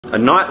A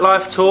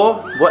nightlife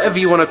tour, whatever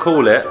you want to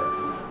call it,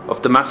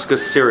 of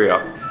Damascus, Syria.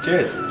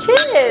 Cheers.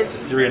 Cheers. It's a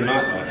Syrian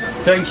nightlife.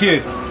 Thank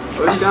you.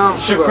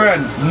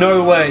 Shukran.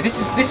 No way. This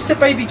is a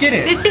baby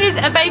Guinness. This is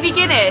a baby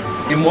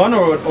Guinness. In one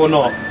or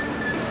not?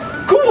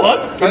 Go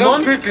on. In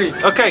one? Quickly.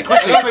 Okay,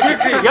 quickly.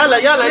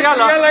 Yalla, yalla,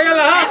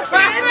 yalla.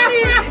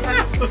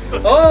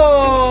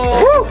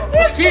 Oh!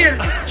 Cheers!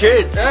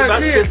 Cheers to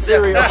Damascus,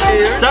 Syria.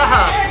 Syrian.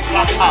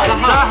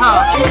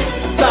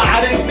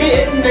 بعرف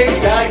بإنك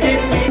ساكن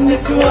من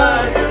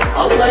نسوان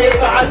الله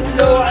يفعل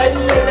له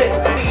علمك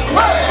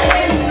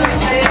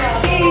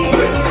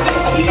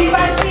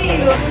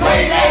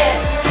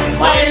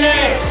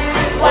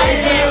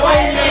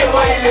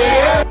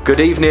Good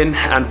evening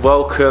and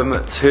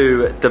welcome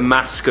to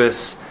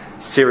Damascus,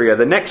 Syria.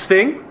 The next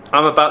thing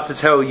I'm about to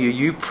tell you,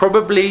 you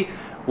probably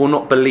will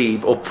not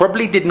believe or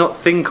probably did not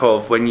think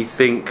of when you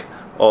think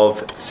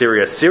of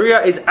Syria.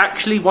 Syria is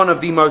actually one of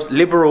the most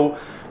liberal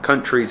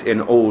countries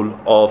in all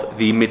of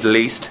the Middle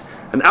East,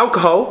 and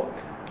alcohol,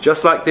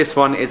 just like this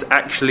one, is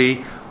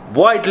actually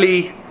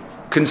widely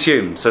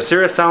consumed. So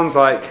Syria sounds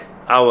like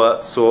our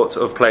sort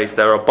of place.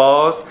 There are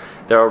bars,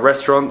 there are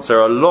restaurants,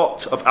 there are a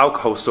lot of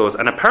alcohol stores,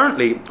 and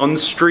apparently on the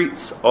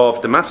streets of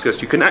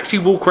Damascus you can actually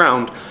walk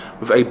around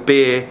with a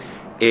beer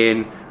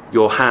in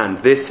your hand.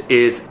 This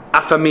is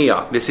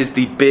Afamia. This is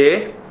the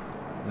beer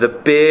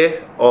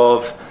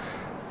of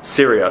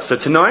Syria. So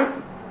tonight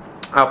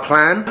our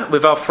plan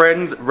with our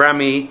friends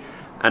Rami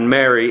and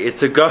Mary is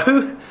to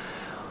go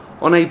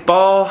on a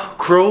bar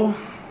crawl,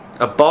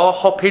 a bar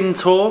hopping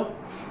tour,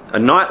 a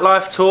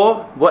nightlife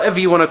tour, whatever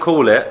you want to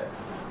call it,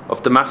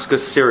 of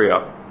Damascus,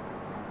 Syria.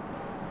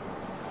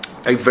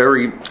 A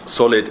very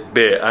solid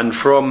beer, and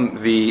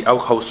from the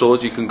alcohol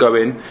stores you can go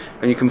in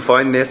and you can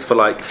find this for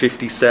like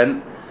 50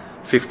 cent,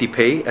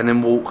 50p, and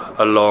then walk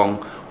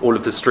along all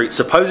of the streets.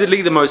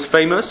 Supposedly the most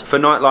famous for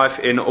nightlife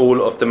in all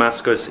of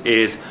Damascus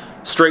is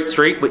Straight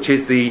Street, which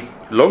is the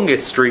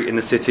longest street in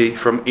the city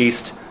from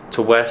east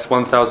to west,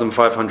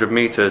 1,500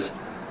 meters.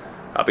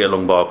 That'll be a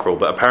long bar crawl,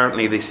 but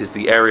apparently this is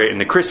the area in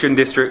the Christian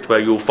district where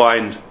you'll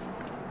find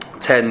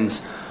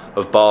tens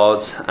of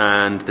bars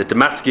and the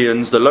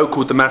Damascus, the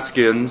local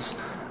Damascus,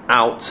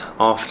 out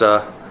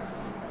after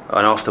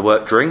an after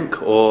work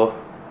drink or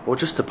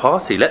just a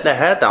party. Let their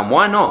hair down,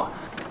 why not?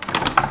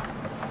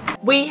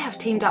 We have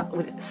teamed up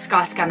with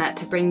Skyscanner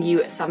to bring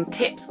you some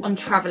tips on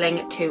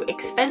travelling to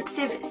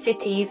expensive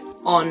cities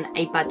on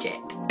a budget.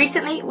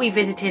 Recently we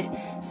visited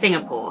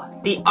Singapore,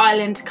 the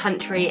island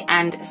country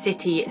and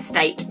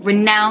city-state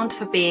renowned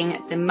for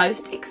being the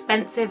most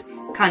expensive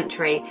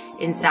country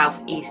in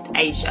Southeast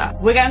Asia.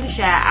 We're going to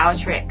share our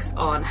tricks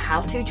on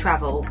how to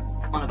travel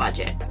on a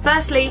budget.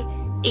 Firstly,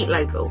 eat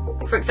local.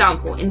 For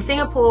example, in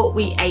Singapore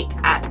we ate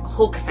at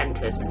hawker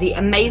centres, the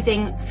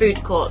amazing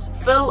food courts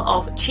full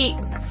of cheap,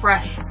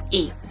 fresh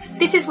eats.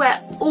 This is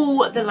where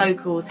all the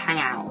locals hang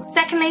out.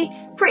 Secondly,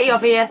 pretty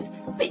obvious,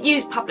 but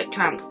use public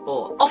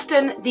transport.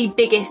 Often the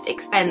biggest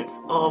expense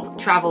of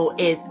travel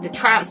is the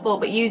transport,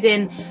 but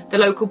using the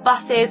local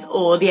buses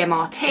or the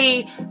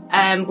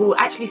MRT will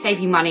actually save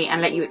you money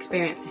and let you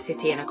experience the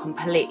city in a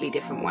completely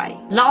different way.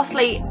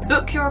 Lastly,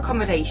 book your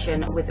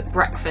accommodation with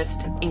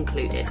breakfast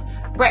included.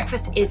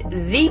 Breakfast is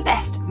the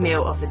best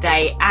meal of the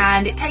day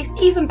and it tastes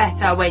even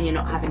better when you're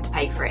not having to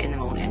pay for it in the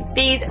morning.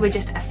 These were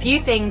just a few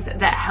things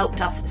that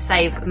helped us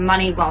save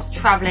money whilst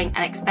travelling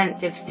an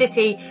expensive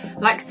city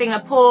like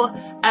Singapore.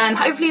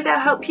 Hopefully they'll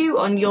help you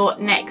on your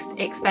next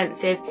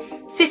expensive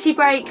city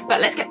break,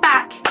 but let's get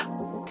back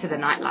to the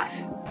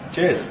nightlife.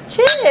 Cheers.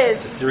 Cheers.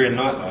 It's a Syrian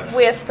nightlife.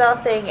 We are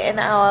starting in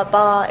our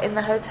bar in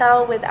the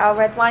hotel with our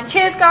red wine.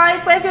 Cheers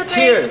guys, where's your drink?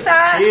 Cheers.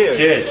 Cheers.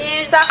 Cheers.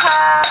 Cheers.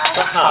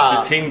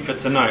 Zaha. The team for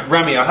tonight.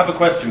 Rami, I have a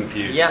question for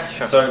you. Yeah,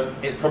 sure. So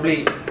it's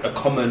probably a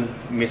common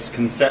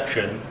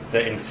misconception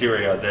that in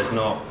Syria there's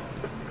not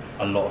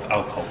a lot of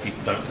alcohol.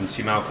 People don't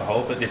consume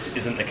alcohol, but this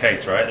isn't the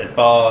case, right? There's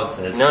bars,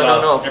 there's clubs,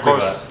 No, of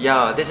everywhere. course.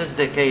 Yeah, this is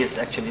the case,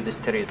 actually, the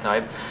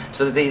stereotype.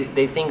 So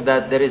they think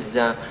that there is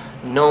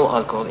no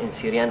alcohol in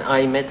Syria, and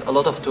I met a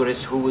lot of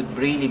tourists who would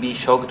really be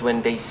shocked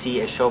when they see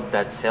a shop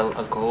that sell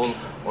alcohol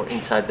or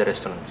inside the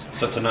restaurants.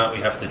 So tonight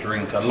we have to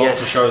drink a lot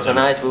Yes, to show them.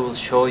 tonight we will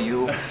show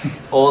you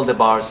all the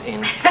bars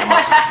in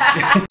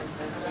Damascus.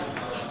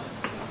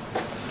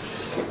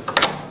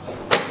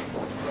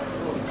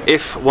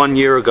 If 1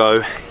 year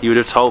ago you would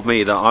have told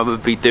me that I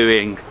would be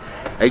doing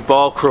a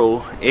bar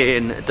crawl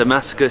in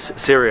Damascus,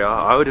 Syria,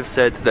 I would have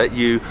said that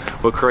you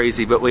were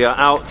crazy, but we are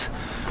out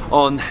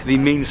on the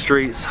mean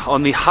streets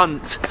on the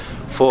hunt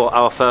for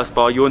our first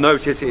bar. You will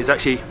notice it is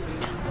actually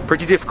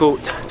pretty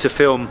difficult to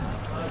film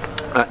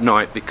at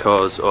night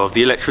because of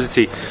the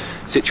electricity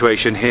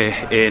situation here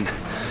in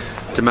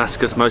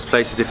Damascus. Most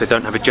places, if they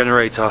don't have a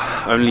generator,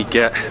 only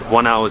get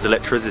 1 hour's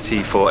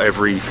electricity for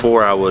every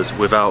 4 hours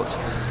without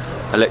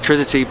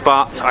electricity,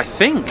 but I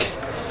think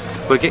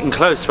we're getting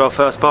close to our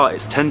first bar.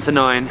 It's 10 to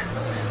 9,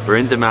 we're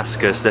in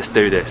Damascus, let's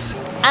do this.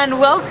 And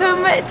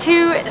welcome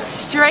to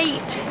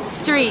Straight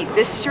Street,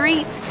 the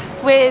street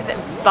with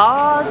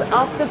bars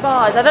after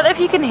bars. I don't know if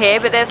you can hear,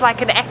 but there's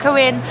like an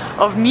echoing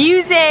of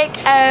music,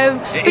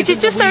 which is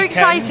just so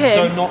exciting.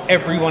 So not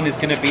everyone is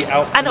going to be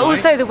out and tonight.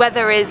 also the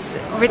weather is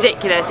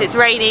ridiculous. It's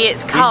rainy,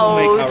 it's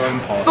cold. We will make our own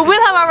party. But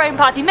we'll have our own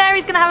party.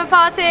 Mary's going to have a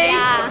party.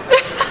 Yeah.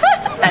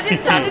 That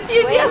didn't sound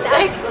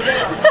enthusiastic.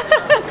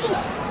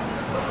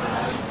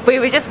 We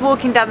were just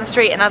walking down the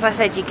street, and as I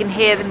said, you can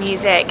hear the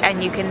music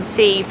and you can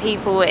see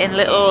people in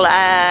little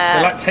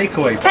they're like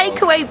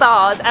takeaway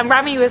bars. And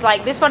Rami was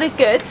like, "This one is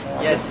good."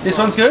 Yes. This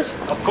one's good?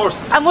 Of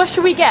course. And what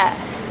should we get?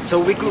 So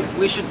we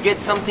should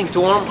get something to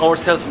warm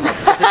ourselves up.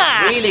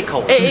 It's really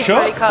cold. It is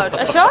very shots? cold.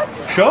 A shot?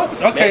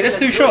 Shots? Okay, let's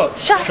do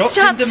shots. Shots, in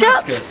shots,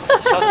 Damascus.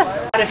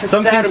 shots.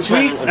 Something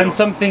sweet and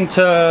something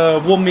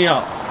to warm me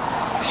up.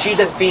 شي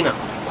دفينا.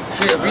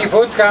 في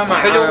فودكا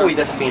مع حلو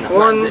يدفينا.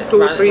 1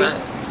 2 3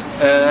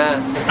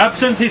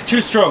 Absinthe is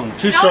too strong.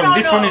 Too strong. no,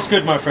 This no. one is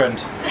good, my friend.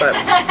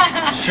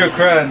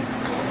 Shukran.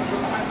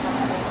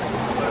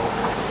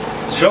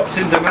 Shots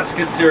in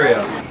Damascus,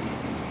 Syria.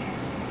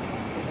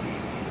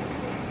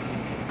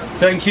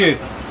 Thank you.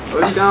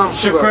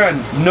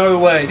 Shukran. No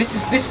way. This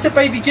is a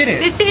baby Guinness.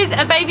 This is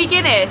a baby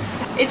Guinness.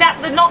 Is that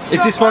the not strong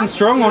Is this one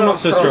strong or not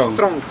so strong?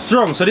 Strong.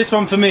 Strong. So this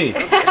one for me.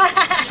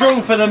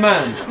 Strong for the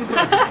man.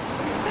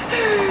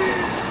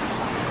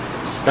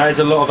 That is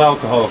a lot of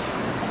alcohol.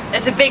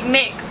 There's a big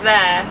mix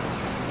there.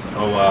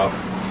 Oh wow.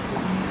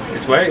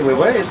 It's wait.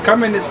 It's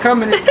coming. It's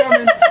coming. It's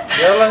coming.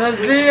 يلا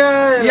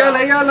نزليها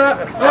Yalla yalla.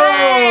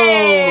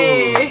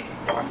 Hey!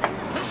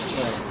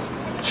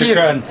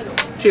 Shukran.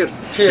 Cheers.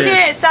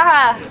 Cheers,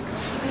 Saha.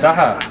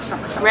 Saha.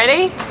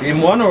 Ready?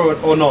 In one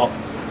or not?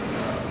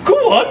 Go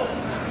on.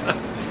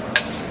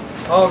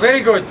 Oh,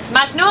 very good.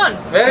 Majnoon.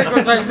 Very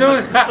good,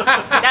 Majnoon.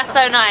 That's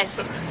so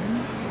nice.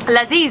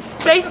 Laziz,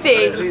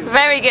 tasty,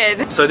 very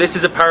good. So this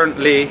is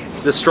apparently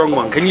the strong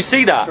one. Can you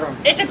see that?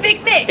 It's a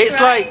big mix. It's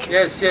right? like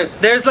Yes, yes.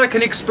 there's like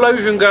an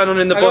explosion going on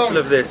in the bottle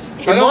of this. In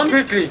Hello, one?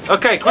 quickly.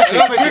 Okay, quickly.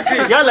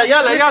 Yalla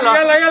yalla yalla.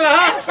 يلا يلا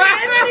ها.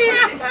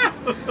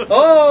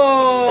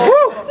 Oh.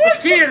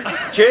 Cheers.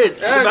 Cheers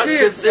to Damascus,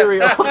 cheers.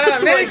 Syria.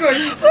 Very good.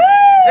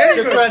 Very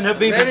good. Shukran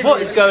Habibi.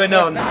 What is going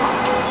on?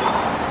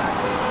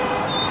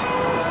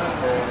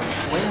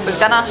 We've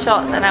done our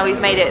shots and now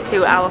we've made it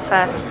to our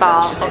first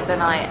bar of the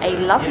night. A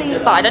lovely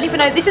bar. I don't even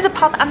know. This is a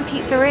pub and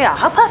pizzeria.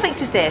 How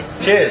perfect is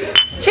this? Cheers.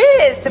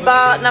 Cheers to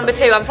bar number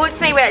 2.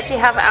 Unfortunately, we actually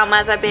have our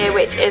Maza beer,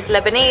 which is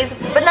Lebanese,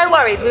 but no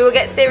worries. We will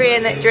get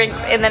Syrian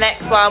drinks in the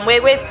next one.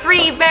 We're with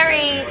 3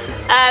 very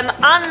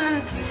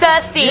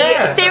unthirsty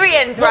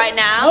Syrians right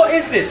now. What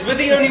is this? We're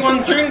the only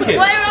ones drinking.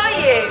 Where are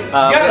you?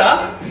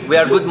 Yalla. We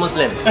are good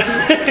Muslims.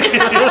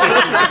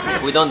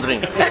 We don't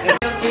drink.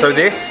 So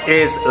this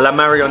is La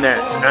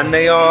Marionnette, and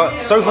they are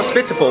so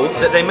hospitable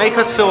that they make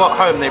us feel at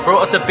home. They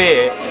brought us a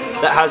beer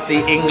that has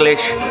the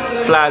English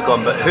flag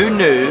on, but who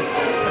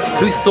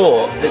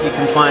thought that you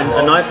can find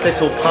a nice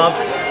little pub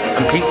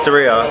and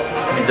pizzeria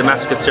in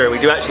Damascus, Syria. We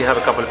do actually have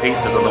a couple of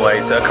pizzas on the way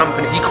to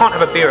accompany. You can't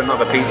have a beer and not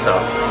have a pizza.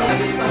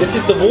 This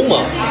is the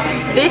warm-up.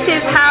 This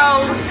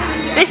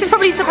is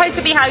probably supposed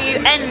to be how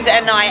you end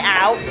a night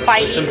out,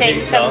 by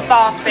eating some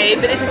fast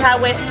food, but this is how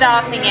we're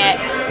starting it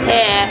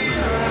here.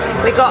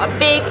 We've got a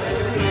big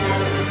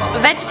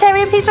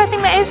vegetarian pizza, I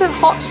think that is, with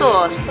hot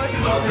sauce.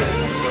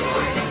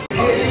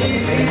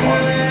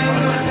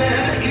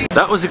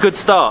 That was a good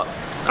start.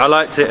 I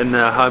liked it, and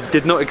I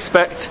did not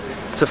expect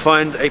to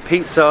find a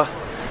pizza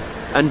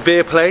and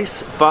beer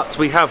place, but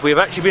we have. We've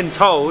actually been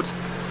told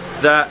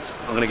that,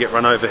 I'm going to get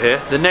run over here,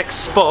 the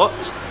next spot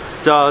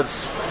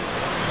does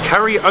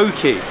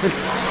karaoke.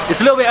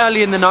 It's a little bit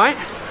early in the night,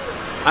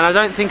 and I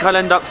don't think I'll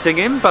end up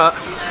singing, but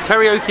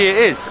karaoke it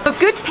is. For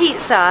good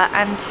pizza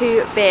and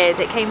 2 beers,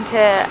 it came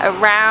to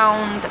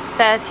around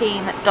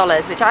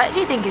 $13, which I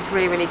actually think is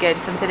really, really good,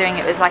 considering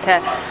it was like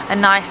a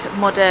nice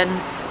modern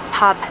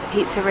pub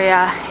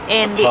pizzeria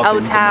in the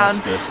old town.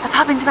 A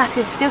pub in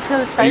Damascus still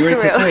feels so surreal. Are you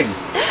ready to sing?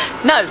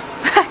 No.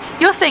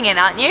 You're singing,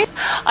 aren't you?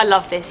 I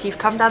love this. You've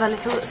come down a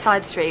little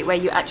side street where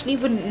you actually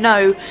wouldn't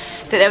know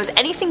that there was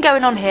anything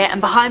going on here, and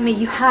behind me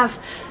you have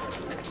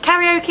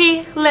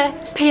karaoke le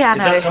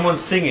piano. Is that someone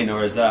singing,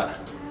 or is that...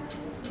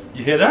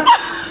 You hear that?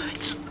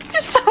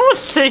 Someone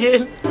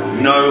singing.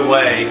 No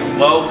way.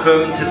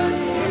 Welcome to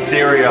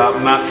Syria,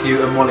 Matthew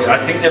and Molly. I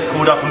think they've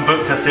called up and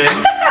booked us in.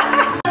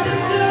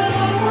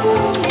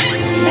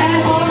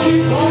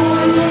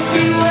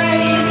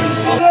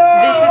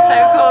 This is so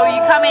cool.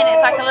 You come in,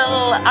 it's like a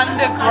little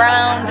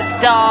underground,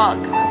 dark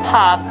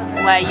pub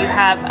where you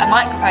have a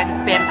microphone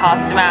that's being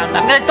passed around.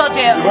 I'm going to dodge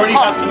it. We've already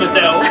had some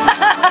Adele.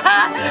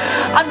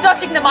 I'm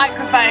dodging the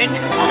microphone.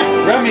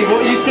 Rami,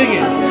 what are you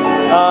singing?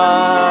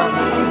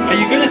 Are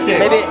you going to sing?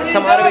 Maybe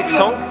some Arabic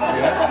song?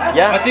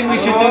 Yeah. I think we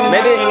should do the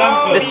Maybe national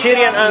anthem. the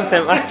Syrian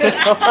anthem. I don't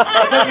know.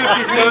 I don't know if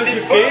this goes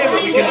with beer,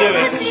 but we can do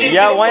it.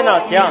 Yeah, why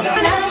not? Yeah.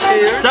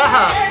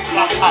 Saha.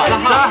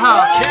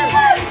 Saha.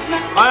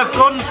 I have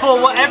gone for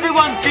what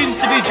everyone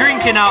seems to be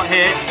drinking out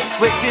here,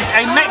 which is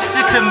a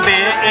Mexican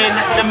beer in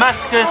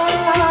Damascus,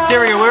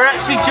 Syria. We're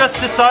actually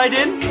just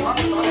deciding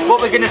what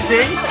we're going to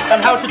sing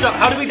and how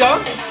do we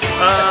dance?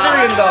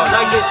 Syrian dance.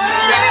 Like this.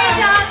 Syrian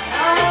dance.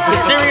 The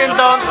Syrian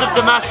dance of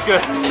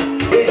Damascus.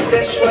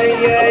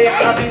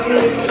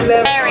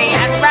 Mary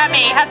and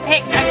Rami have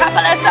picked a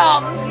couple of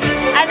songs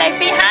and they've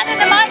been handed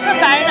the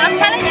microphone. I'm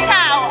telling you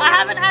now, I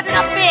haven't had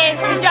enough beers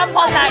to jump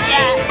on that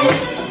yet.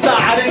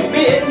 بعرف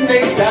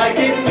بإنك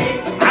ساكنني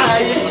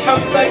عايش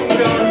حبك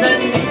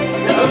لونني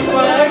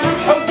لحبك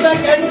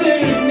حبك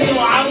أسرني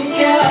وعم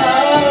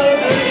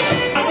كامل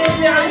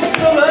عدني عشت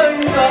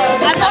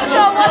وهمك I'm not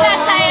sure what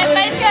they're saying,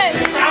 but it's good.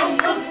 مش عم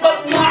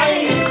تزبط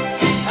معي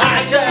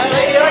أعشق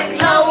غيرك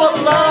لا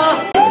والله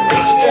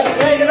أعشق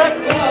غيرك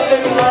لا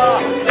والله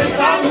مش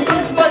عم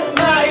تزبط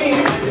معي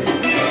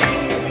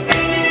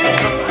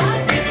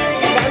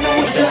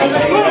أعشق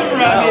غيرك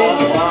لا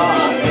والله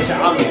مش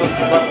عم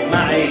تزبط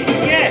معي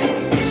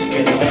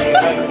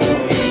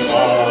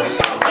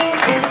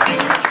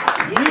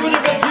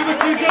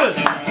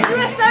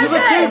You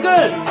were too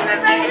good.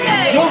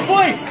 Your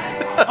voice,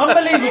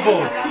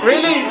 unbelievable.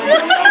 Really?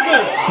 So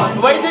good. I'm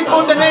waiting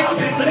for the next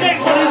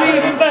one will be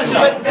even better.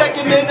 بدك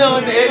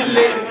منهم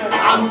اللي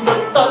عم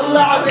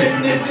بتطلع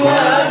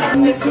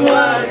بالنسوان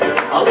نسوان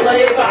الله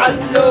يبعث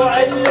له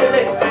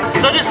علمك.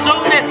 So the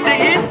song they're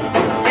singing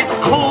is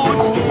called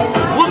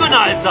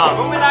Womanizer.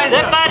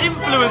 They're bad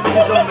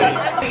influences on me.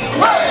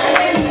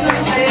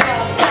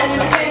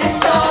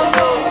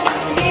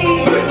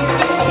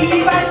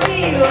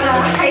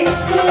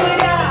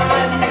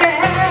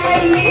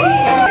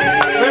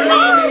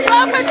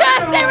 Welcome to a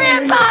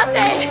Syrian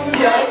party.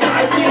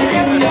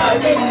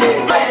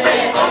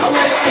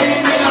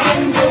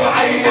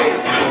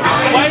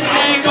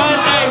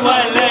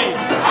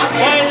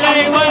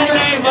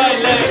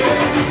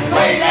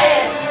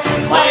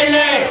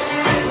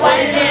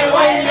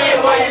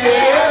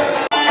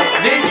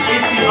 This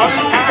is the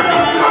only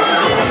Arabic song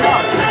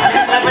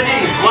it's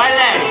Lebanese.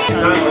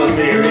 Time for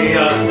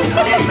Syria.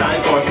 It's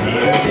time for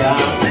Syria.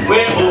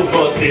 We're all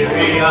for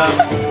Syria.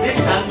 This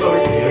time for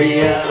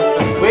Syria.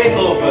 We're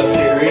all for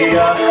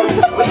Syria.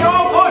 We're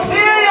all for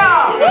Syria.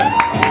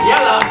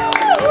 Yalla.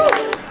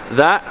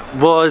 That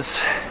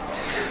was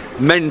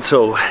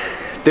mental.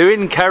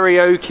 Doing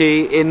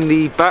karaoke in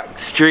the back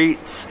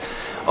streets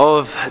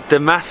of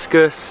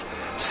Damascus,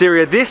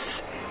 Syria.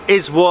 This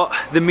is what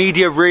the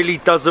media really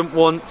doesn't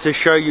want to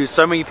show you.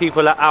 So many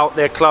people are out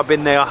there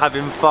clubbing, they are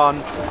having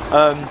fun.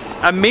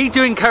 And me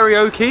doing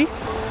karaoke,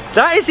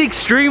 that is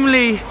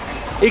extremely,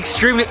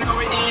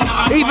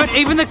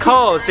 even the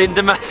cars in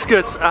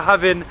Damascus are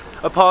having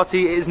a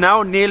party. It is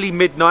now nearly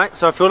midnight,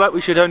 so I feel like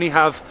we should only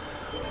have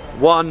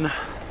one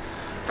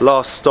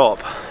last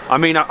stop. I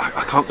mean,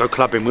 I can't go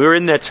clubbing, we were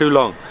in there too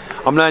long.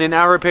 I'm learning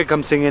Arabic,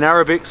 I'm singing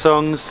Arabic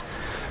songs.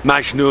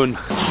 Majnoon.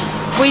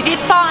 We did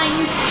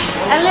find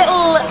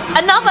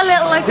another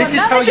little. This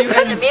is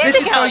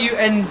how you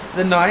end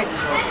the night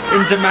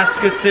in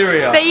Damascus,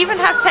 Syria. They even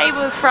have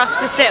tables for us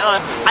to sit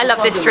on. I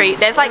love this street.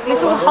 There's like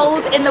little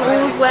holes in the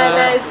walls where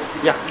there's.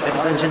 Yeah,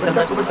 ladies and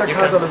gentlemen.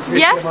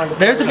 Yeah.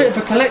 There's a bit of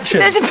a collection.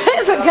 There's a bit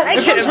of a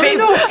collection of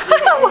people.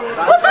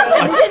 What's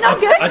happening? Is it not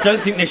good? I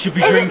don't think they should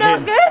be Is drinking. it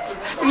not good?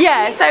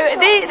 Yeah. So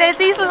there's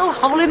these little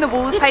hole in the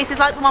walls places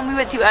like the one we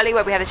went to earlier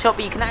where we had a shop,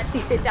 but you can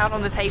actually sit down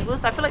on the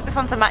tables. So I feel like this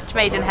one's a match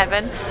made in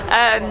heaven.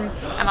 And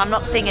I'm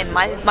not singing.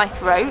 My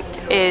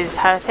throat is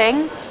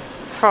hurting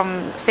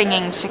from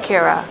singing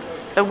Shakira,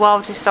 the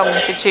wildest song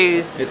to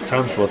choose. It's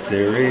time for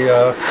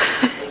Syria.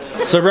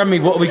 So Remy,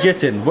 what are we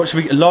getting? What should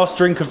we get? Last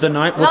drink of the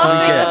night? What do we Last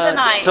drink get? of the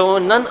night. So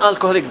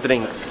non-alcoholic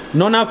drinks.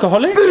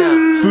 Non-alcoholic?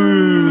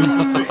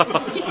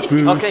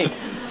 Okay,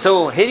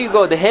 so here you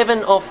go, the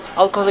heaven of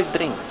alcoholic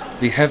drinks.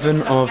 The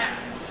heaven of...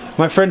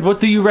 My friend, what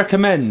do you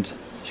recommend?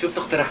 شو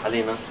بتقترح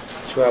علينا؟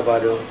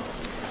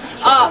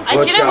 Oh, and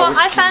do you know what?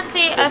 I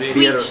fancy a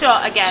sweet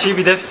shot again.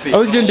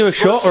 Are we going to do a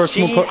shot or a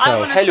small I cocktail?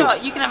 want a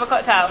shot. You can have a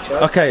cocktail.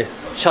 Okay,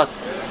 Shot.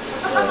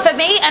 For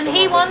me, and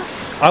he wants.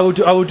 I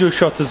will do a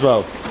shot as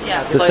well.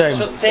 Yeah. The same.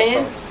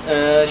 شوتين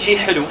شيء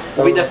حلو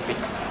وبيدفي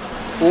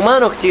وما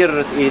له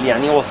كتير ثقيل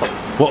يعني وسط.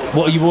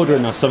 What are you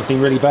ordering us? Something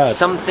really bad?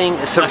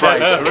 Something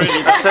surprise.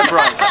 A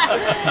surprise.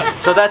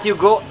 So that you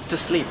go to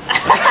sleep.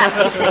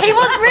 He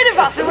wants rid of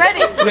us already.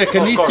 Yeah,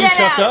 can these two Get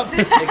shut out. up?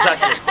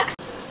 Exactly.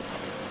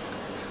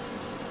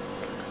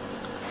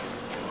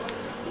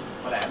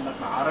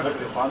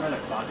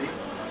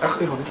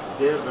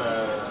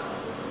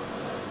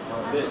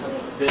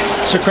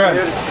 Shukran.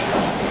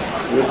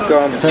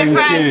 Thank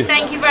you.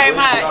 Thank you very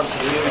much.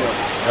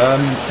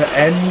 To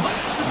end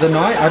the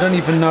night, I don't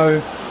even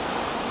know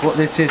what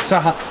this is.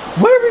 Saha,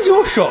 where is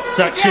your shots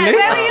actually? Yeah,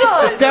 where are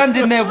yours?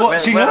 Standing there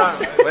watching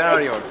us. Where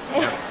are yours?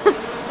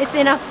 It's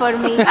enough for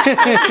me.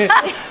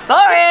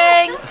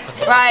 Boring.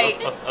 Right.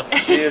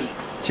 Cheers.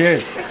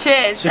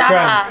 Cheers.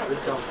 Shukran.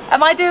 Saha.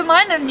 Am I doing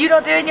mine and you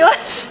not doing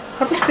yours?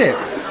 Have a sip.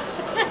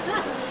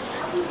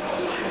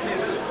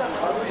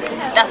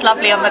 That's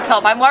lovely on the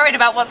top. I'm worried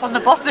about what's on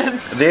the bottom.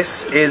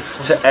 This is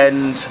to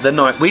end the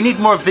night. We need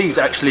more of these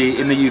actually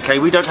in the UK.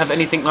 We don't have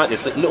anything like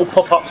this. Like little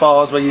pop-up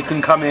bars where you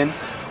can come in,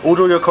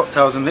 order all your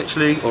cocktails and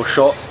literally, or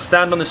shots,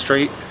 stand on the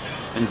street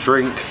and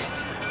drink.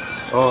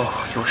 Oh,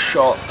 your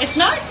shots. It's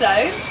nice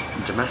though.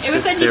 Damascus, It will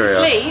send you to Syria.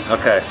 sleep.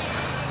 Okay.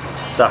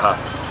 Saha.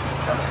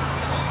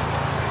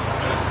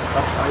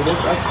 But I don't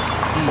ask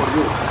for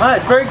you. Ah,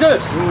 it's very good.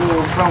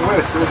 You from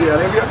where? Saudi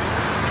Arabia?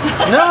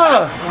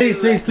 No! Please,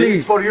 please, please.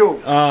 It's for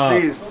you. Ah.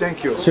 Please,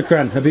 thank you.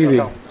 Shukran,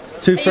 Habibi.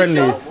 Too friendly.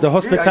 sure? The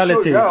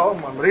hospitality. Yeah,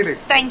 I'm really.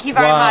 Thank you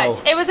very Wow.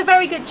 much. It was a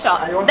very good shot.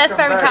 I want That's to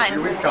come very back. kind.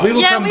 You will come. We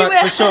will come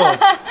back for sure.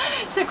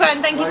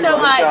 Shukran, thank you You're so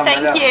much.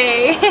 welcome, Thank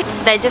you.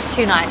 They're just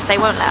too nice. They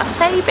won't let us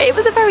stay, but it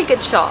was a very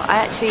good shot.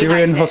 I actually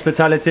Syrian liked it.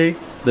 hospitality,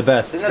 the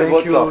best.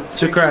 Thank you.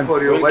 Thank Shukran. you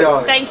for you. Bye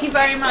bye. Thank you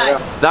very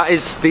much. That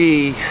is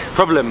the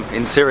problem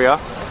in Syria.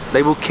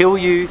 They will kill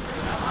you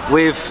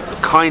with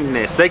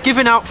kindness. They're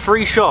giving out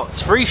free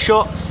shots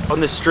on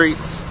the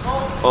streets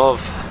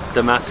of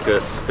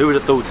Damascus. Who would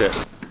have thought it?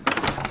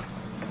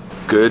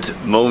 Good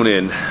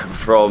morning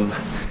from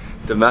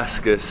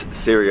Damascus,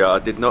 Syria. I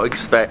did not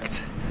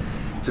expect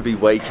to be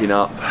waking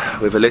up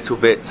with a little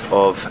bit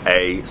of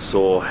a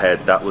sore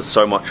head. That was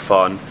so much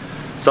fun.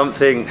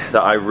 Something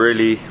that I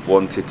really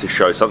wanted to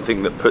show,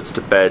 something that puts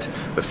to bed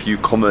a few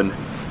common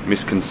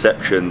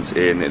misconceptions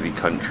in the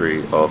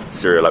country of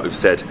Syria. Like we've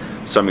said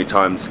so many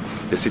times,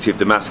 the city of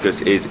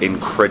Damascus is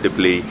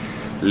incredibly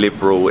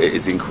liberal, it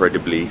is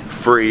incredibly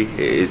free, it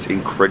is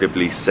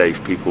incredibly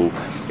safe. It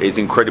is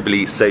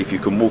incredibly safe. You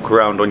can walk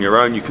around on your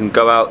own, you can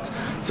go out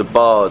to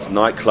bars,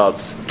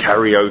 nightclubs,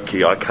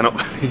 karaoke. I cannot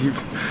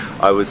believe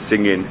I was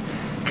singing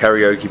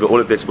karaoke, but all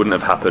of this wouldn't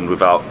have happened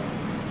without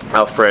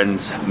our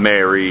friends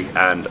Mary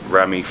and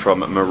Rami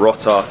from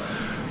Marotta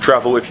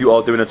Travel. If you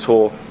are doing a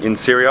tour in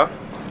Syria,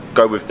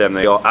 go with them.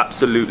 They are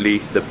absolutely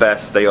the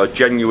best. They are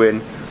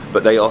genuine,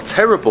 but they are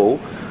terrible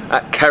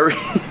at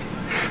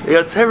They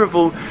are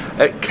terrible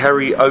at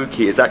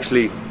karaoke. It's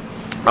actually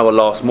our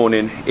last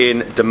morning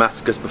in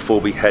Damascus before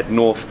we head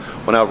north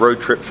on our road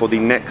trip for the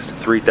next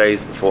 3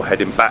 days before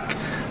heading back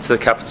to the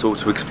capital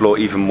to explore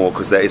even more,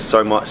 because there is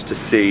so much to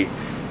see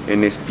in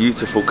this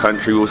beautiful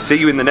country. We'll see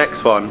you in the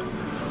next one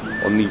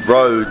on the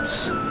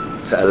roads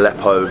to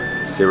Aleppo,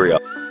 Syria.